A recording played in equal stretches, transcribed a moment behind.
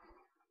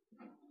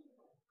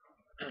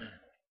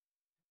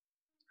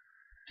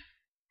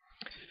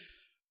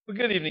Well,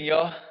 good evening,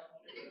 y'all,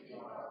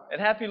 and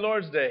happy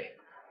Lord's Day.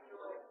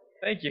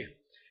 Thank you.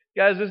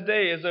 Guys, this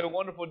day is a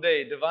wonderful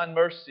day. Divine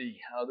mercy,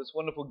 this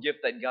wonderful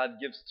gift that God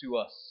gives to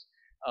us,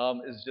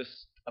 is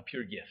just a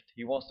pure gift.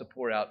 He wants to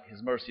pour out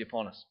His mercy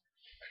upon us.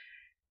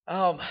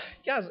 Um,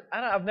 Guys,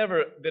 I've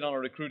never been on a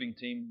recruiting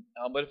team,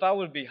 but if I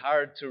would be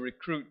hired to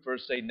recruit for,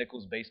 say,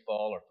 Nichols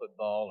baseball or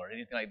football or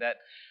anything like that,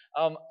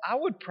 I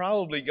would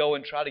probably go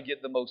and try to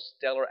get the most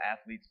stellar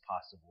athletes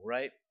possible,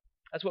 right?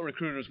 That's what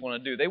recruiters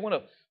want to do. They want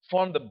to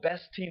form the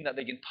best team that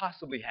they can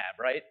possibly have,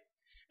 right?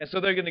 And so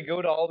they're going to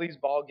go to all these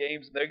ball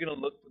games and they're going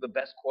to look for the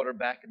best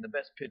quarterback and the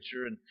best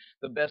pitcher and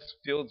the best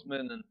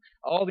fieldsman and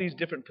all these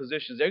different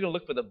positions. They're going to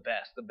look for the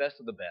best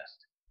of the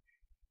best,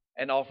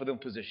 and offer them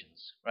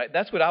positions, right?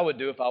 That's what I would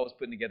do if I was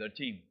putting together a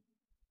team.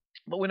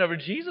 But whenever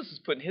Jesus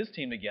is putting his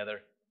team together,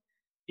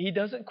 he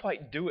doesn't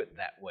quite do it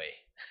that way,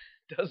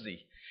 does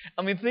he?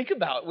 I mean, think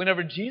about it.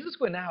 Whenever Jesus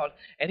went out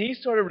and he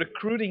started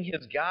recruiting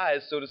his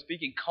guys, so to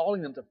speak, and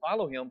calling them to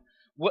follow him,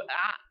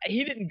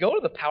 he didn't go to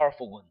the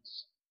powerful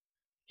ones.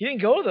 He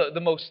didn't go to the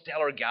most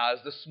stellar guys,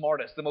 the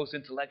smartest, the most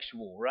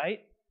intellectual, right?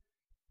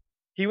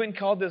 He went and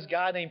called this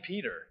guy named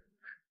Peter,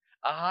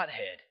 a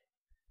hothead,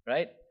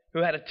 right?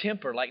 Who had a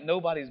temper like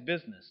nobody's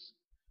business,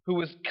 who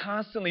was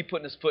constantly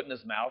putting his foot in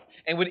his mouth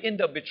and would end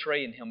up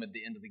betraying him at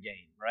the end of the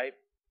game, right?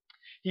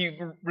 He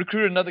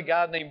recruited another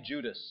guy named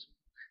Judas,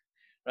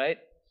 right?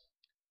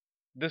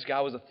 This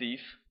guy was a thief.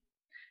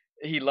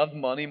 He loved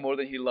money more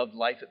than he loved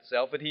life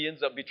itself, and he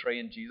ends up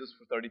betraying Jesus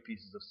for 30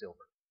 pieces of silver,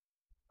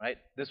 right?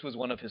 This was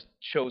one of his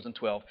chosen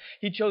 12.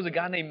 He chose a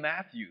guy named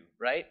Matthew,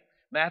 right?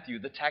 Matthew,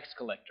 the tax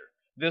collector.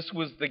 This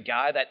was the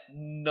guy that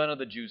none of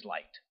the Jews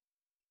liked.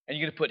 And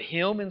you're going to put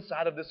him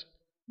inside of this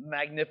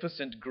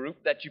magnificent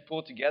group that you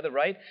pull together,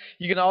 right?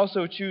 You can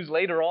also choose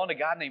later on a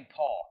guy named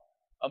Paul,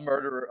 a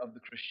murderer of the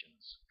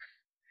Christians,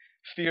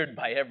 feared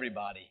by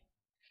everybody.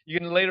 You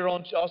can later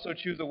on also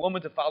choose a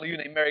woman to follow you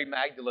named Mary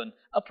Magdalene,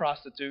 a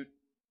prostitute,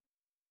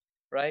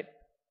 right?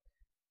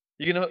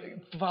 You're going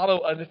to follow,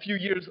 a few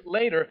years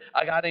later,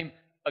 a guy named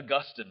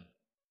Augustine,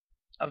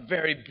 a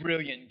very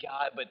brilliant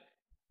guy, but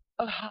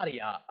a hottie,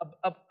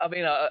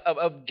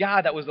 a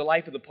guy that was the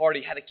life of the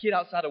party, had a kid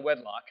outside of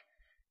wedlock,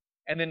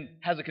 and then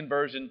has a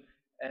conversion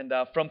and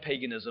from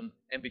paganism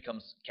and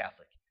becomes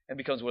Catholic and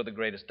becomes one of the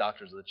greatest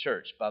doctors of the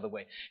church, by the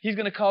way. He's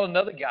going to call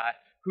another guy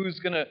who's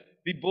going to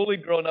be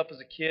bullied growing up as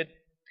a kid.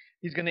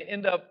 He's going to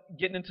end up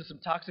getting into some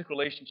toxic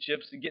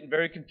relationships and getting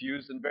very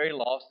confused and very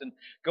lost and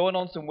going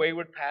on some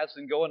wayward paths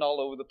and going all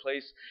over the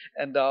place,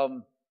 and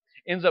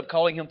ends up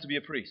calling him to be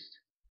a priest.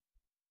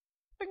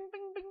 Bing,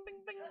 bing, bing,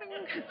 bing,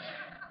 bing, bing.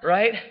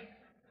 Right?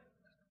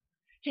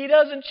 He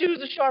doesn't choose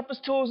the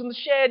sharpest tools in the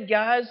shed,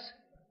 guys.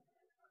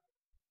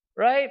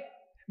 Right?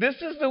 This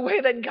is the way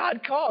that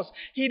God calls.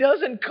 He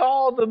doesn't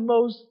call the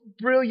most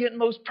brilliant,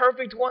 most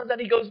perfect ones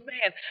that he goes,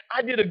 man,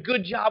 I did a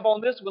good job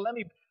on this. Well, let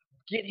me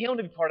get him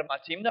to be part of my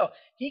team. No,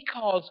 he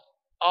calls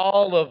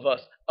all of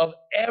us of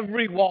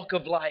every walk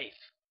of life.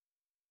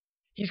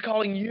 He's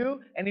calling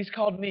you and he's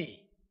called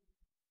me.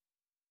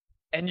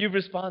 And you've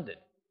responded.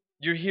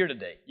 You're here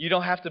today. You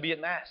don't have to be at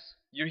Mass.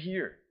 You're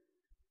here.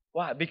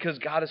 Why? Because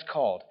God is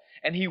called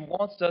and he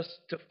wants us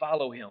to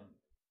follow him.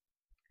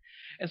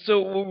 And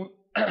so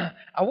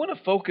I want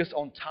to focus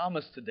on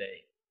Thomas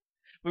today.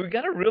 But we've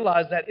got to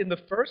realize that in the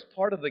first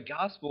part of the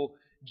gospel,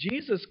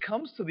 Jesus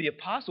comes to the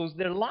apostles.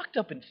 They're locked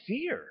up in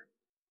fear,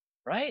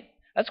 right?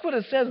 That's what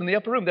it says in the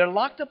upper room. They're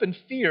locked up in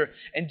fear.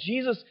 And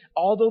Jesus,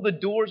 although the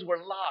doors were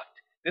locked,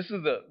 this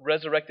is the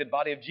resurrected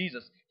body of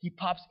Jesus. He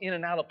pops in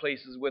and out of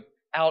places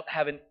without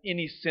having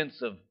any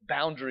sense of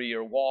boundary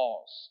or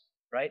walls,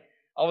 right?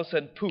 All of a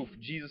sudden, poof,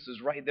 Jesus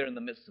is right there in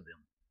the midst of them,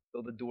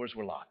 though the doors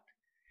were locked.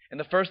 And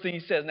the first thing he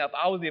says, now if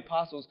I was the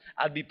apostles,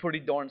 I'd be pretty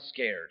darn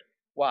scared.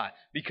 Why?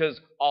 Because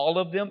all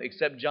of them,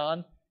 except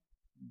John,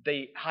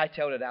 they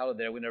hightailed it out of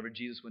there whenever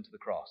Jesus went to the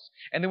cross.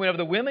 And then whenever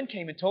the women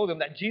came and told them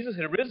that Jesus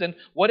had risen,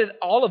 what did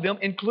all of them,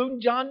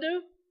 including John,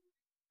 do?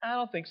 I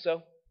don't think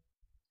so.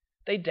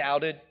 They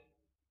doubted.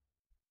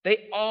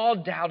 They all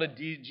doubted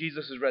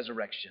Jesus'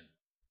 resurrection.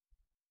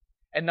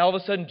 And all of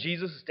a sudden,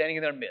 Jesus is standing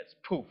in their midst.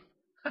 Poof.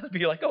 I'd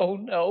be like, oh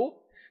no.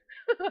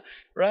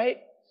 Right?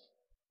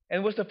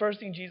 And what's the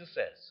first thing Jesus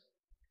says?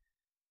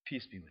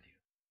 Peace be with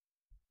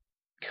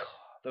you.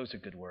 Those are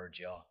good words,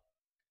 y'all.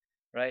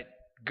 Right?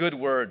 Good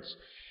words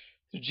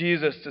to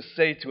Jesus to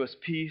say to us,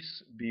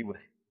 peace be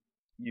with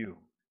you.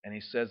 And he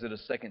says it a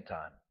second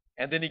time.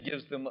 And then he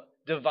gives them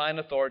divine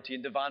authority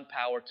and divine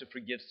power to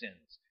forgive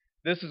sins.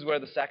 This is where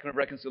the sacrament of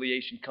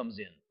reconciliation comes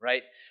in,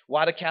 right?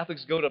 Why do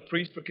Catholics go to a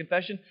priest for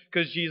confession?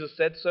 Because Jesus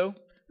said so.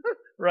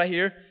 Right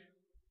here,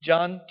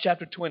 John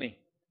chapter 20.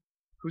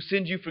 Who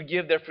sins you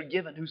forgive, they're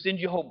forgiven. Who sins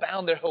you hold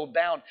bound, they're hold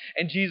bound.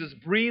 And Jesus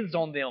breathes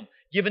on them,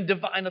 giving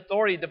divine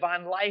authority,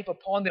 divine life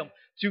upon them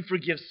to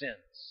forgive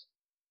sins.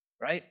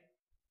 Right?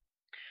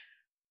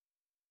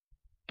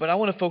 But I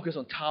want to focus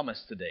on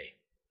Thomas today.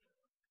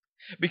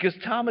 Because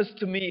Thomas,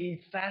 to me,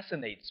 he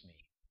fascinates me.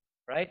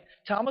 Right?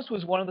 Thomas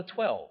was one of the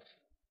 12.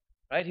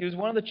 Right? He was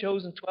one of the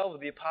chosen 12 of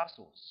the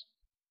apostles.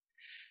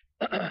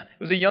 It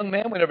was a young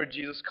man whenever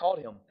Jesus called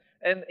him.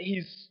 And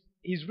he's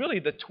really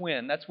the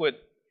twin. That's what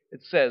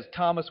it says.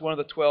 Thomas, one of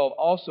the 12,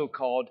 also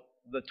called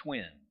the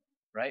twin,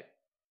 right?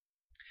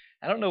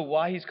 I don't know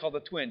why he's called the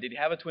twin. Did he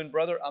have a twin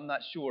brother? I'm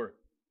not sure.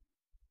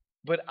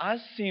 But I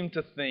seem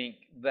to think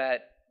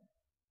that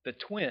the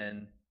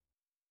twin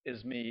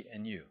is me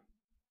and you.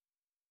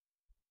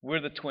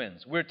 We're the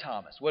twins. We're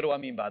Thomas. What do I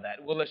mean by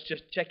that? Well, let's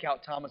just check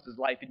out Thomas's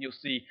life and you'll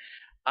see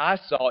I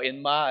saw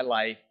in my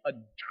life a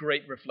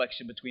great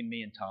reflection between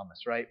me and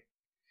Thomas, right?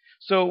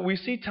 So we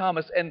see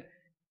Thomas, and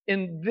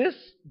in this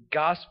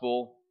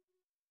gospel,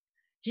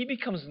 he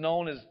becomes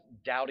known as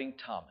Doubting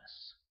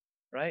Thomas,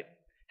 right?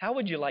 How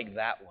would you like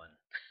that one?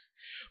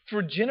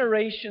 For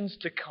generations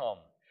to come,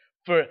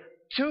 for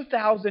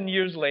 2,000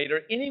 years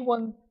later,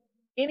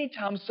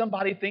 anytime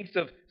somebody thinks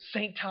of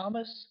St.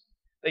 Thomas,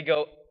 they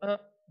go,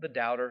 the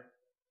doubter.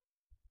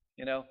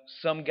 You know,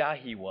 some guy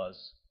he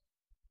was.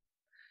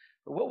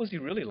 But what was he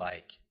really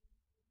like?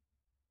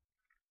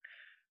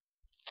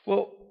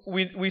 Well,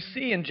 we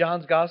see in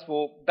John's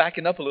Gospel,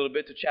 backing up a little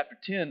bit to chapter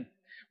 10,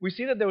 we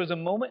see that there was a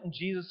moment in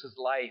Jesus'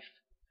 life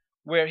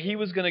where he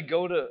was going to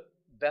go to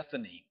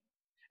Bethany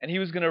and he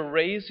was going to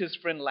raise his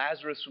friend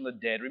Lazarus from the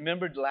dead.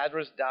 Remember,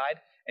 Lazarus died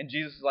and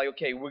Jesus is like,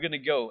 okay, we're going to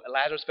go.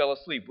 Lazarus fell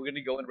asleep. We're going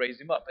to go and raise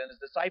him up. And his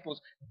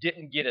disciples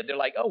didn't get it. They're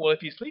like, oh, well, if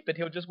he's sleeping,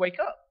 he'll just wake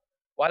up.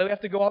 Why do we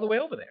have to go all the way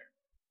over there?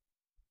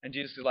 And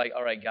Jesus is like,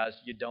 all right, guys,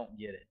 you don't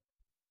get it.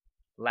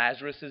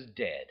 Lazarus is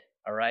dead.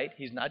 All right?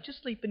 He's not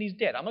just sleeping, he's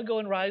dead. I'm going to go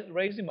and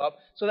raise him up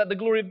so that the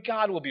glory of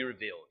God will be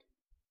revealed.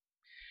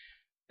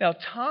 Now,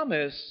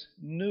 Thomas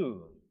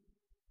knew,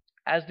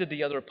 as did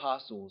the other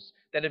apostles,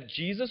 that if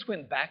Jesus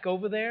went back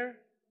over there,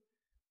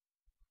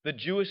 the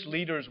Jewish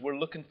leaders were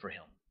looking for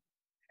him.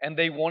 And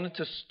they wanted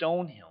to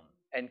stone him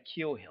and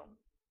kill him.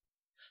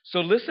 So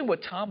listen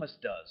what Thomas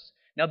does.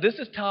 Now, this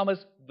is Thomas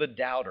the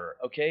doubter,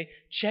 okay?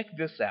 Check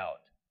this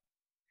out.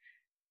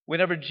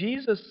 Whenever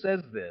Jesus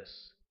says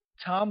this,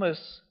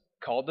 Thomas,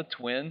 called the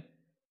twin,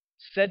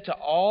 said to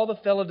all the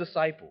fellow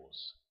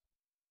disciples,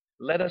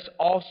 let us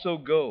also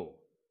go,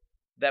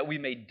 that we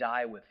may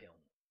die with him.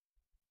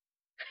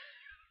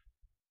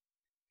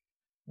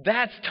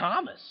 That's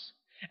Thomas.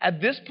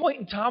 At this point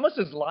in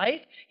Thomas's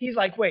life, he's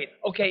like, wait,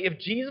 okay, if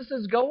Jesus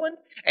is going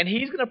and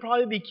he's going to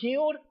probably be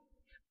killed,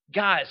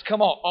 guys,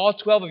 come on, all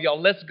 12 of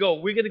y'all, let's go.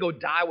 We're going to go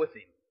die with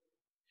him.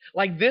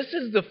 Like, this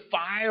is the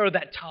fire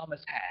that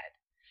Thomas had.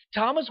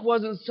 Thomas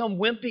wasn't some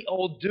wimpy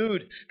old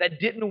dude that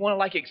didn't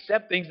want to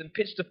accept things and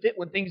pitch the fit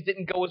when things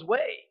didn't go his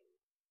way.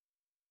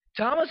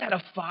 Thomas had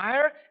a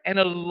fire and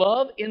a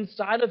love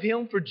inside of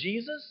him for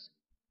Jesus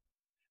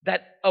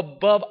that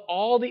above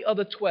all the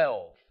other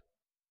 12,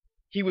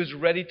 he was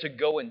ready to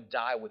go and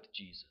die with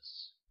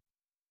Jesus.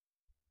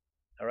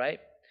 All right?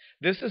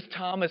 This is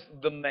Thomas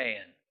the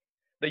man,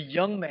 the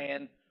young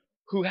man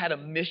who had a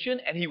mission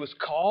and he was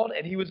called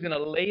and he was going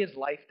to lay his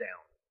life down.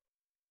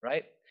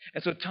 Right?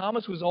 And so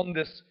Thomas was on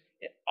this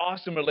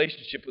awesome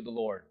relationship with the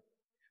Lord,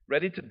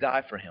 ready to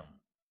die for him.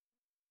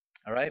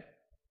 All right?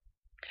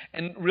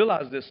 And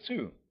realize this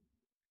too.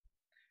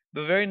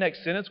 The very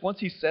next sentence, once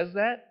he says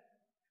that,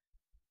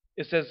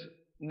 it says,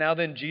 now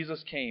then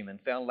Jesus came and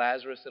found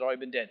Lazarus had already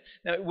been dead.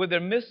 Now, what they're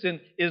missing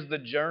is the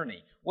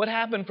journey. What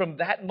happened from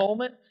that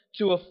moment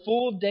to a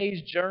full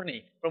day's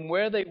journey from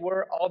where they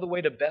were all the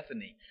way to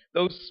Bethany?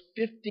 Those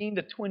 15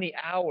 to 20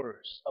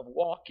 hours of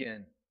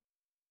walking.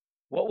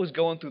 What was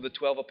going through the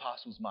 12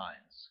 apostles'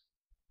 minds?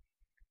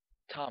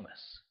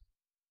 Thomas,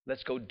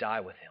 let's go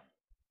die with him.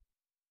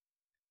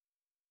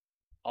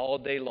 All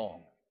day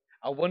long.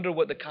 I wonder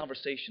what the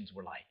conversations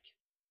were like.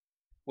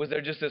 Was there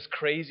just this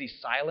crazy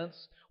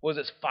silence? Was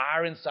this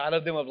fire inside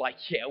of them of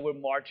yeah, we're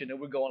marching and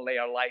we're going to lay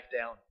our life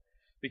down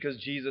because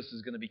Jesus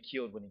is going to be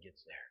killed when he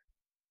gets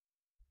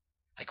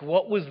there?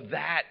 What was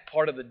that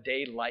part of the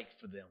day like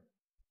for them?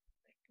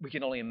 We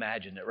can only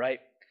imagine it,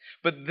 right?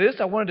 But this,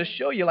 I wanted to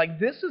show you,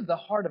 this is the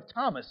heart of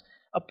Thomas,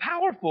 a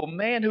powerful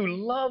man who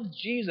loved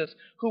Jesus,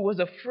 who was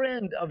a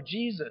friend of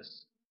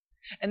Jesus.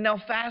 And now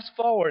fast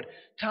forward,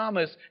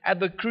 Thomas at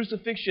the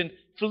crucifixion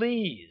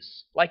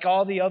flees like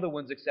all the other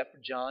ones except for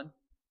John.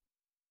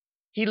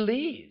 He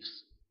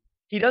leaves.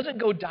 He doesn't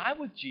go die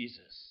with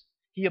Jesus.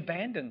 He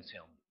abandons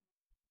him.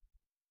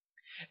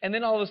 And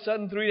then all of a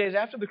sudden, 3 days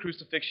after the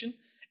crucifixion,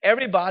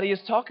 everybody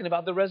is talking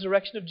about the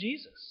resurrection of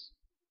Jesus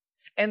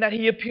and that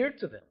he appeared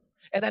to them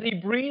and that he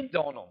breathed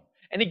on them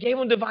and he gave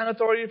them divine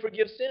authority to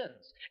forgive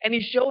sins. And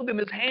he showed them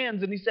his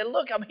hands and he said,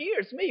 look, I'm here.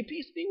 It's me.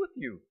 Peace be with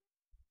you.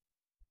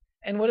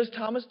 And what does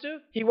Thomas do?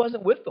 He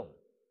wasn't with them.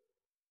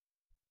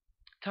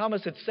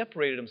 Thomas had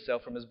separated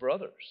himself from his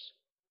brothers.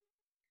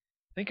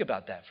 Think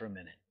about that for a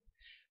minute.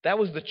 That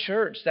was the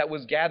church that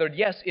was gathered,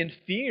 yes, in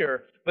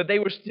fear, but they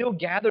were still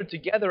gathered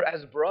together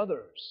as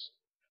brothers,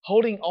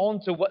 holding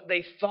on to what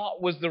they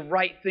thought was the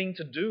right thing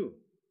to do.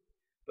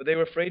 But they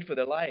were afraid for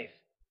their life.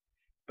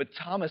 But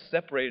Thomas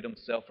separated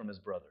himself from his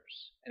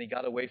brothers, and he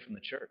got away from the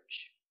church.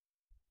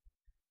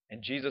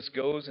 And Jesus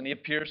goes and he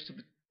appears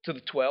to the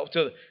 12,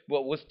 to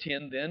what was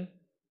 10 then.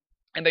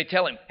 And they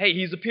tell him, hey,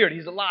 he's appeared.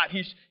 He's alive.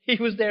 He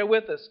was there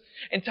with us.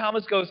 And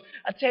Thomas goes,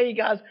 I tell you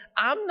guys,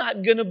 I'm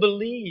not going to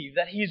believe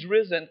that he's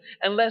risen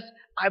unless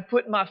I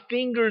put my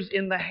fingers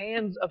in the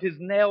hands of his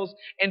nails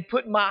and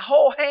put my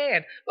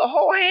the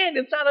whole hand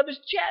inside of his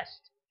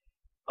chest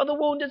on the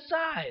wounded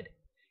side.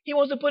 He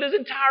wants to put his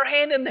entire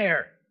hand in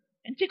there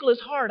and tickle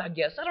his heart, I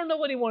guess. I don't know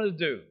what he wanted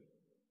to do.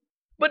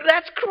 But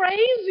that's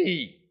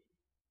crazy.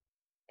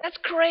 That's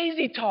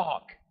crazy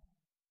talk.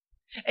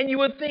 And you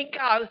would think,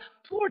 God,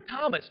 poor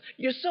Thomas,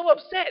 you're so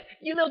upset.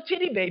 You know,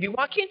 titty baby,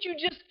 why can't you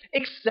just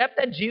accept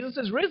that Jesus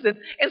is risen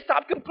and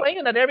stop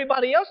complaining that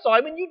everybody else saw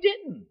him and you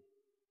didn't?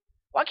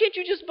 Why can't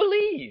you just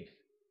believe?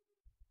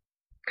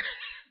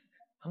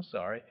 I'm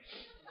sorry.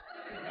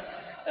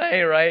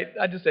 Hey, right.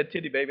 I just said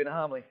titty baby in a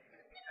homily.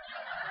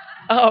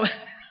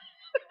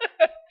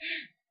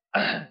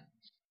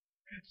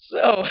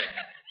 So,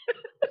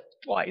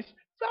 twice.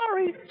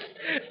 Sorry.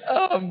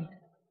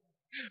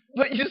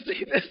 But you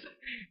see this.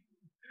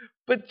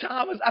 But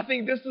Thomas, I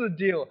think this is the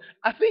deal.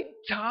 I think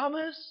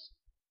Thomas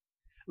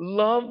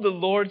loved the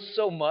Lord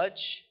so much,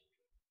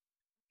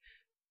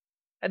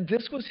 and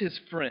this was his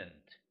friend.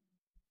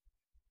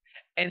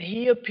 And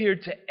he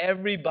appeared to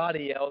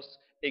everybody else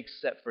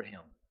except for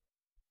him.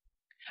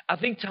 I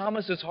think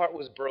Thomas's heart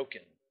was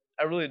broken.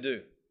 I really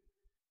do.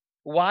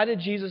 Why did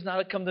Jesus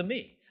not come to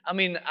me? I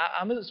mean,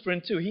 I'm his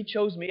friend too. He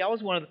chose me. I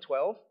was one of the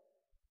 12.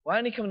 Why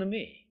didn't he come to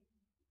me?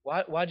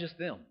 Why just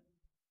them?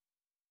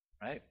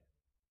 Right?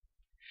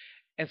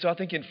 And so I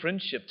think in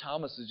friendship,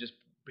 Thomas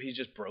he's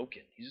just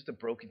broken. He's just a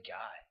broken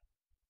guy.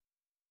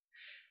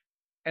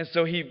 And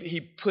so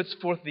he puts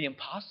forth the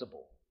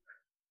impossible.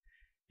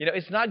 You know,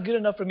 it's not good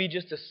enough for me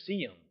just to see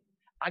him.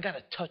 I got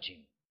to touch him.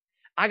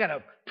 I got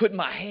to put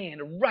my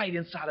hand right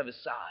inside of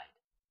his side.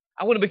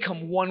 I want to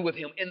become one with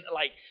him. And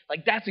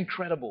like that's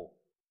incredible.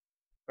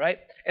 Right?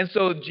 And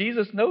so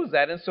Jesus knows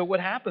that. And so what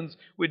happens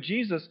with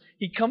Jesus,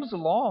 he comes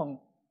along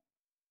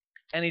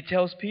and he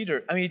tells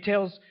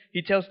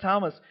he tells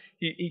Thomas,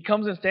 he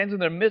comes and stands in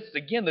their midst.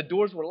 Again, the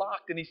doors were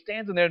locked and he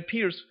stands in there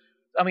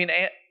and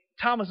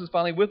Thomas is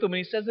finally with him and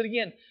he says it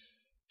again.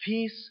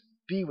 Peace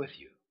be with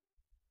you.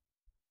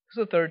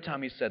 This is the third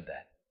time he said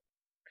that.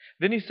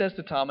 Then he says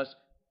to Thomas,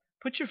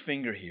 put your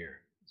finger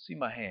here. See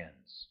my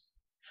hands.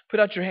 Put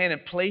out your hand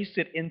and place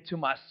it into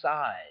my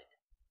side.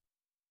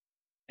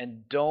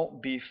 And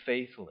don't be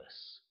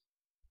faithless.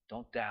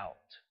 Don't doubt,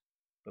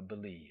 but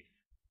believe.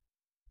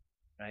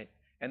 Right?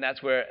 And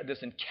that's where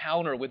this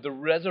encounter with the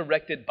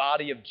resurrected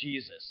body of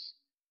Jesus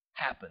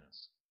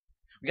happens.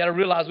 We got to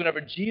realize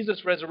whenever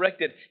Jesus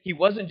resurrected, he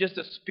wasn't just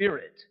a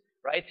spirit,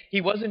 right? He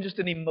wasn't just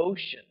an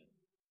emotion.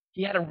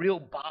 He had a real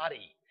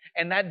body.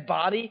 And that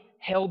body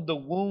held the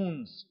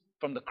wounds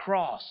from the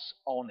cross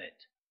on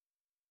it.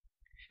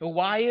 And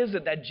why is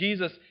it that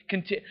Jesus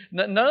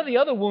none of the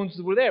other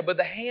wounds were there, but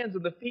the hands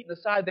and the feet and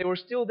the side, they were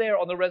still there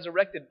on the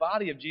resurrected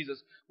body of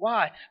Jesus.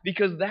 Why?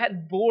 Because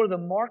that bore the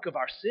mark of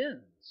our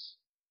sins.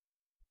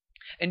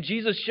 And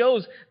Jesus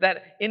shows that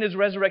in his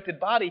resurrected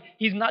body,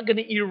 he's not going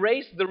to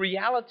erase the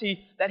reality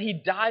that he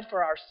died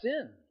for our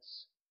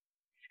sins.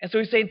 And so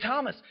he's saying,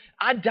 Thomas,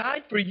 I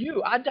died for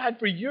you. I died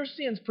for your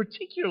sins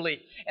particularly.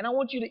 And I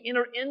want you to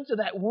enter into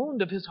that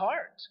wound of his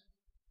heart.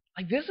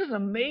 Like, this is an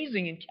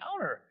amazing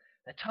encounter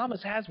that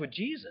Thomas has with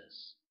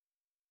Jesus.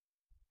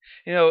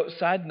 You know,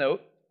 side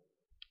note,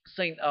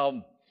 Saint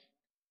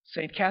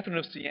Catherine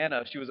of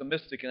Siena, she was a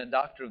mystic and a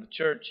doctor of the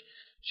church.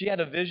 She had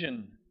a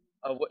vision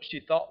of what she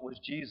thought was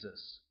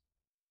Jesus.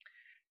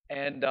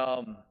 And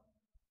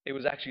it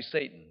was actually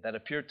Satan that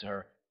appeared to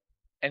her.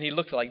 And he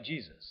looked like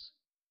Jesus.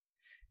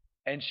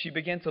 And she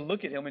began to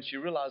look at him and she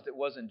realized it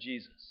wasn't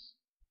Jesus.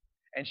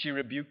 And she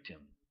rebuked him.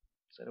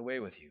 Said, away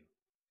with you.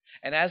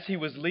 And as he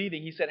was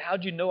leaving, he said,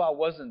 how'd you know I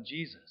wasn't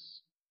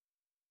Jesus?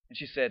 And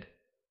she said,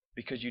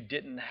 because you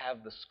didn't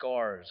have the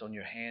scars on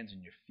your hands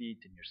and your feet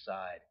and your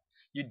side.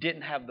 You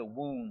didn't have the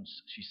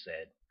wounds, she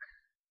said.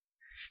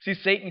 See,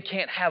 Satan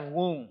can't have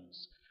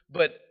wounds,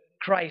 but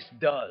Christ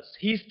does.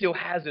 He still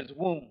has his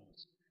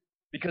wounds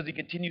because he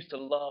continues to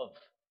love.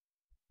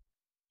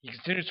 He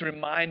continues to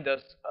remind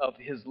us of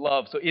his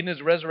love. So in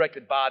his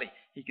resurrected body,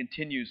 he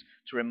continues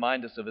to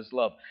remind us of his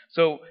love.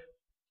 So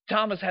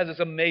Thomas has this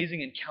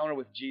amazing encounter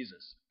with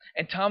Jesus.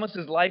 And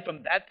Thomas's life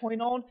from that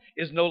point on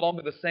is no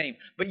longer the same.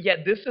 But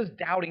yet this is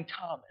doubting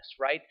Thomas,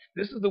 right?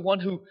 This is the one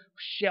who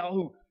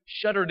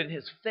shuddered in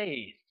his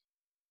faith.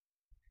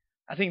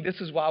 I think this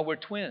is why we're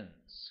twins.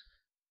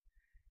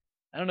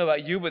 I don't know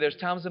about you, but there's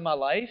times in my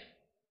life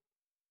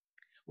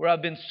where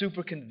I've been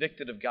super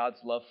convicted of God's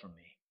love for me.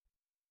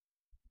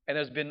 And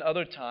there's been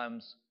other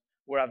times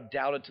where I've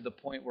doubted to the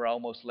point where I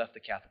almost left the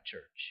Catholic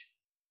Church.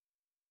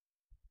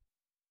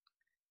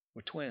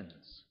 We're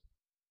twins.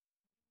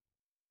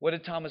 What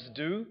did Thomas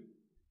do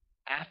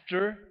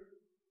after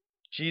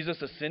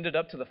Jesus ascended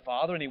up to the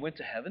Father and he went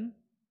to heaven?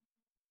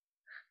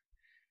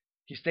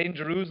 He stayed in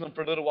Jerusalem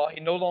for a little while. He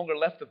no longer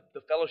left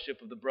the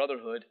fellowship of the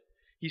brotherhood.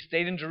 He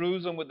stayed in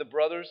Jerusalem with the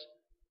brothers,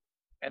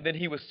 and then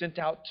he was sent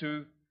out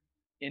to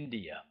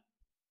India.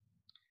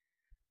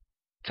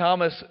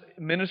 Thomas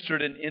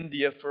ministered in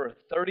India for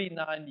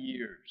 39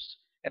 years.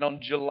 And on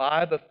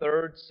July the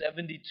 3rd,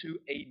 72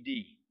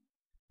 AD,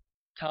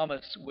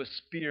 Thomas was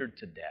speared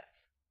to death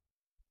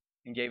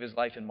and gave his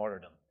life in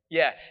martyrdom.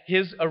 Yeah,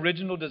 his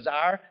original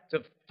desire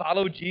to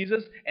follow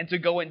Jesus and to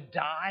go and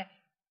die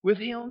with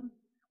him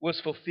was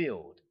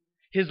fulfilled.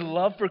 His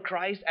love for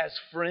Christ as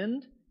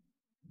friend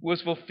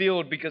was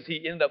fulfilled because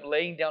he ended up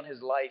laying down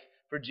his life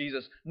for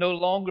Jesus. No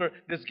longer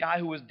this guy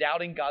who was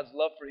doubting God's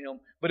love for him,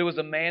 but it was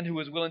a man who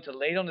was willing to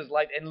lay down his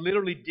life and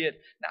literally did.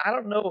 Now, I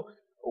don't know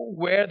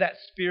where that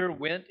spear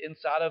went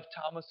inside of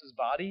Thomas's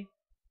body.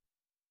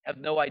 I have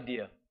no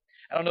idea.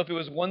 I don't know if it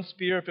was one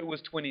spear, if it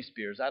was 20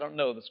 spears. I don't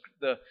know.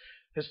 The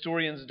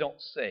historians don't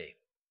say.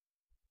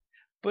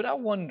 But I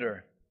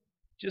wonder,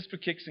 just for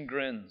kicks and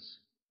grins,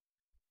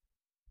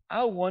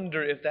 I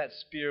wonder if that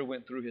spear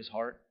went through his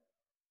heart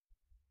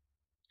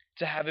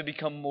to have it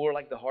become more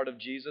like the heart of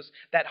Jesus.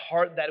 That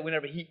heart that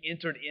whenever he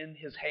entered in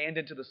his hand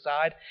into the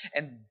side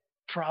and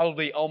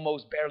probably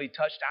almost barely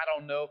touched, I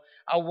don't know.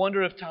 I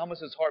wonder if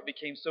Thomas's heart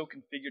became so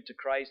configured to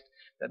Christ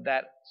that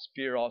that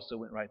spear also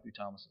went right through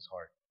Thomas's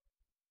heart.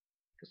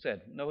 Like I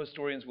said, no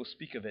historians will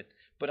speak of it,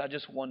 but I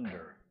just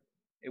wonder.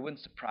 It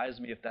wouldn't surprise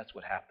me if that's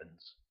what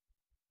happens.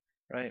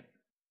 Right?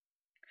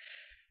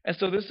 And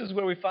so this is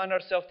where we find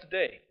ourselves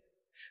today.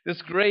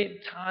 This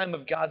great time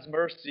of God's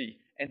mercy,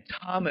 and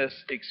Thomas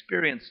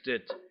experienced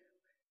it.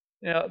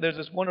 You know, there's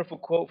this wonderful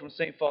quote from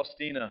St.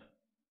 Faustina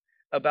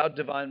about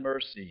divine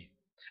mercy.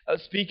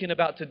 Speaking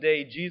about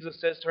today, Jesus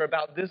says to her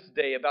about this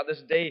day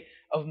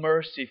of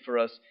mercy for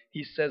us,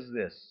 he says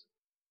this.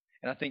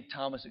 And I think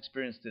Thomas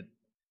experienced it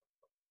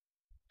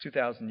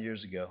 2,000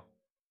 years ago.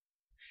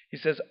 He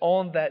says,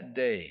 on that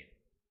day,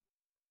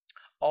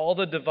 all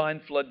the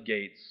divine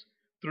floodgates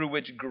through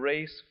which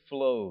grace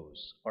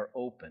flows are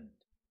opened.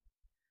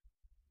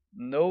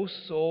 No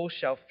soul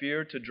shall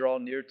fear to draw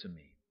near to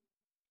me,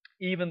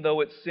 even though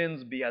its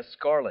sins be as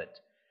scarlet.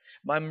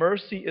 My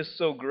mercy is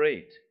so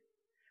great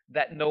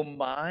that no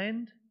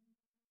mind,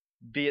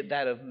 be it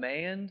that of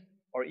man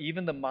or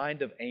even the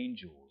mind of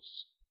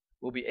angels,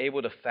 will be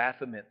able to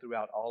fathom it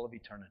throughout all of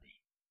eternity.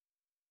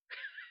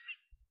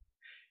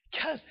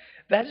 Guys,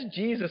 that's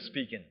Jesus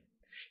speaking.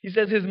 He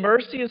says his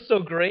mercy is so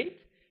great.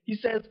 He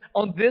says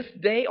on this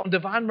day, on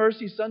Divine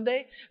Mercy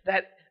Sunday,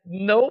 that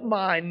no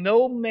mind,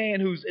 no man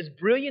who's as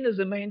brilliant as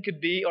a man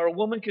could be or a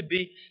woman could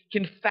be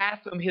can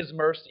fathom his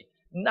mercy.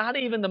 Not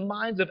even the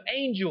minds of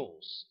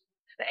angels.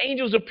 The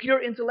angels are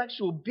pure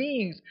intellectual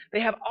beings.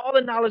 They have all the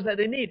knowledge that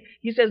they need.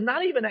 He says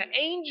not even an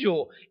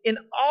angel in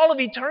all of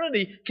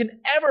eternity can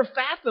ever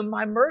fathom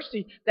my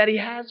mercy that he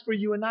has for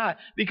you and I.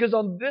 Because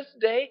on this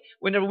day,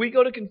 whenever we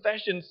go to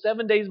confession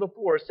 7 days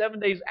before, 7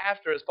 days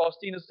after, as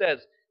Faustina says,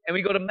 and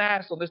we go to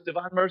Mass on this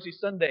Divine Mercy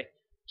Sunday,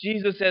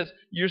 Jesus says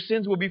your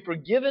sins will be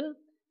forgiven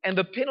and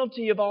the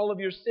penalty of all of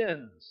your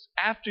sins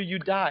after you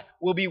die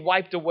will be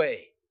wiped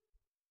away.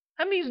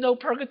 That means no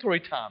purgatory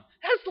time.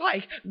 That's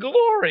like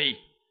glory.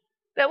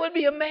 That would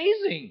be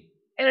amazing.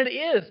 And it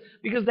is,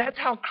 because that's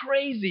how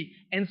crazy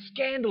and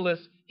scandalous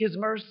his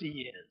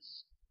mercy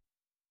is.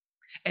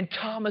 And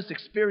Thomas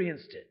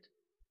experienced it.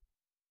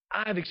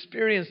 I've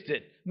experienced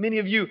it. Many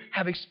of you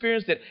have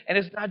experienced it. And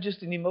it's not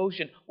just an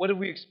emotion. What have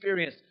we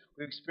experienced?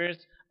 We've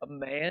experienced a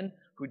man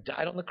who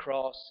died on the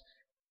cross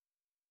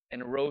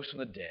and rose from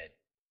the dead.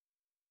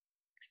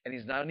 And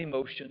he's not an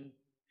emotion,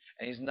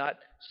 and he's not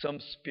some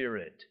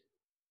spirit.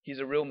 He's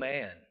a real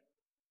man.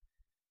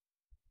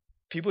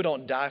 People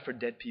don't die for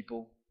dead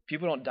people.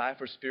 People don't die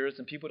for spirits,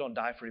 and people don't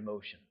die for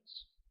emotions.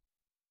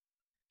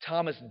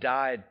 Thomas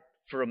died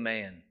for a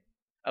man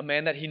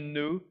that he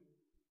knew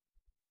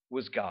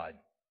was God.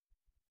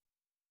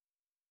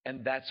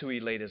 And that's who he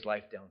laid his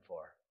life down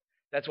for.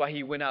 That's why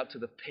he went out to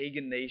the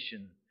pagan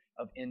nation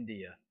of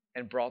India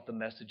and brought the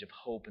message of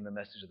hope and the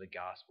message of the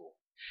gospel.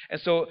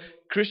 And so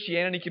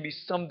Christianity can be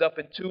summed up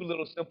in two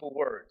little simple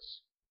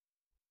words.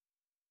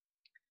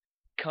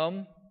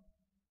 Come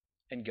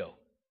and go.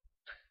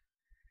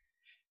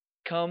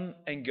 Come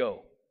and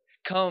go.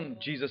 Come,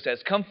 Jesus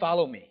says. Come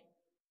follow me.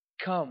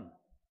 Come.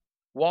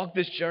 Walk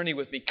this journey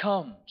with me.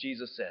 Come,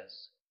 Jesus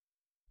says.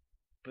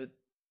 But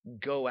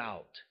go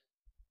out.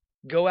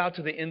 Go out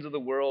to the ends of the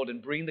world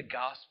and bring the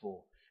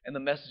gospel and the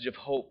message of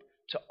hope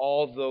to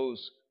all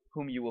those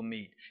whom you will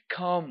meet.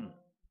 Come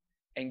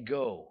and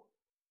go.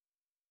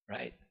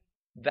 Right?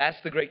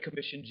 That's the Great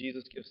Commission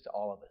Jesus gives to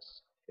all of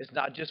us. It's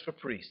not just for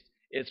priests.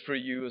 It's for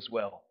you as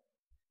well.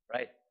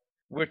 Right?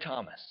 We're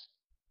Thomas.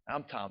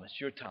 I'm Thomas.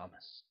 You're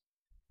Thomas.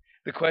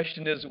 The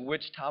question is,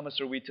 which Thomas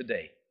are we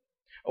today?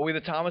 Are we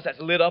the Thomas that's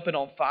lit up and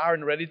on fire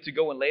and ready to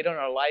go and lay down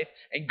our life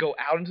and go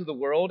out into the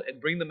world and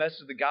bring the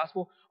message of the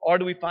gospel? Or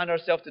do we find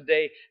ourselves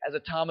today as a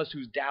Thomas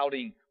who's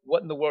doubting,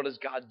 what in the world is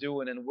God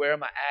doing and where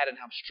am I at and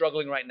I'm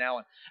struggling right now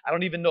and I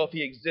don't even know if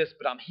he exists,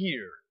 but I'm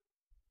here.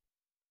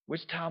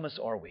 Which Thomas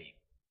are we?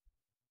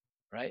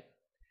 Right?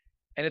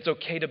 And it's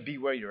okay to be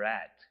where you're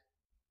at,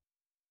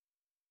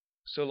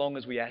 so long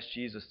as we ask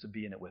Jesus to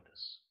be in it with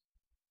us.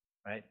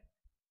 Right?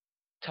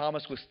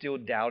 Thomas was still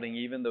doubting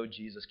even though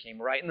Jesus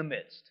came right in the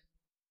midst.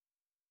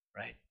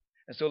 Right?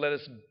 And so let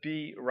us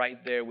be right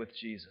there with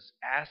Jesus,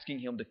 asking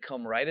Him to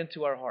come right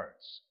into our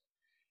hearts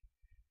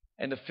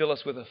and to fill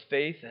us with a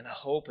faith and a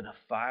hope and a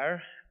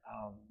fire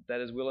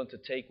that is willing to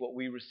take what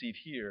we receive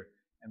here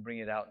and bring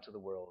it out into the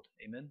world.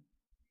 Amen.